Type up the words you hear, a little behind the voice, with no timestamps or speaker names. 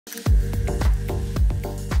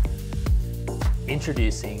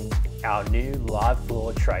Introducing our new live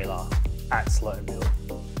floor trailer at Sloanebuilt.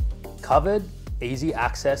 Covered, easy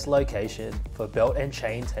access location for belt and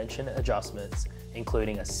chain tension adjustments,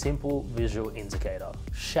 including a simple visual indicator.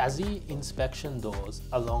 Chassis inspection doors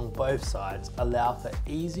along both sides allow for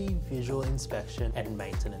easy visual inspection and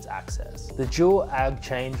maintenance access. The dual AG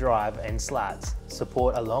chain drive and slats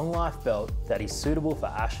support a long life belt that is suitable for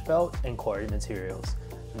asphalt and quarry materials.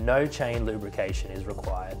 No chain lubrication is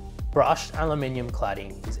required. Brushed aluminium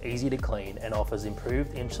cladding is easy to clean and offers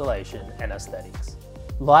improved insulation and aesthetics.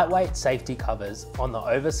 Lightweight safety covers on the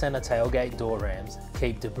over-center tailgate door rams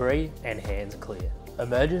keep debris and hands clear.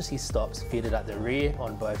 Emergency stops fitted at the rear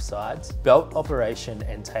on both sides. Belt operation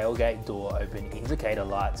and tailgate door open indicator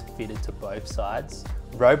lights fitted to both sides.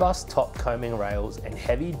 Robust top combing rails and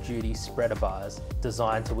heavy-duty spreader bars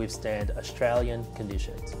designed to withstand Australian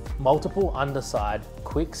conditions. Multiple underside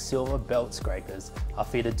quicksilver belt scrapers are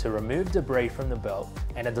fitted to remove debris from the belt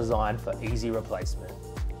and are designed for easy replacement.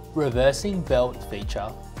 Reversing belt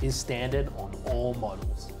feature is standard on all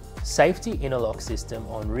models. Safety interlock system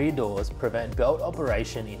on rear doors prevent belt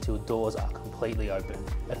operation until doors are completely open.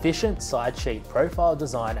 Efficient side sheet profile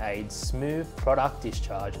design aids smooth product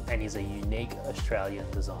discharge and is a unique Australian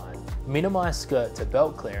design. Minimised skirt to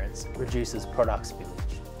belt clearance reduces product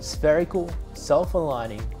spillage. Spherical,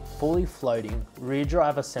 self-aligning, fully floating rear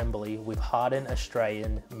drive assembly with hardened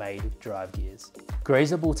Australian-made drive gears.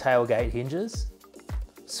 Greasable tailgate hinges.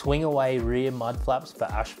 Swing away rear mud flaps for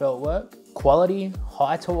asphalt work. Quality,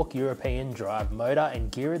 high torque European drive motor and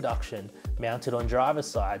gear reduction mounted on driver's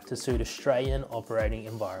side to suit Australian operating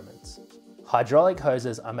environments. Hydraulic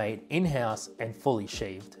hoses are made in-house and fully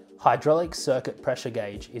sheathed. Hydraulic circuit pressure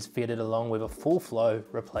gauge is fitted along with a full flow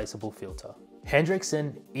replaceable filter.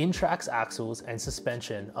 Hendrickson in-tracks axles and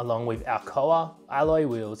suspension along with Alcoa alloy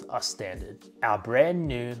wheels are standard. Our brand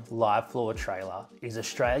new live floor trailer is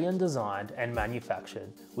Australian designed and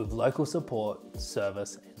manufactured with local support,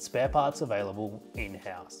 service and spare parts available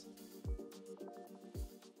in-house.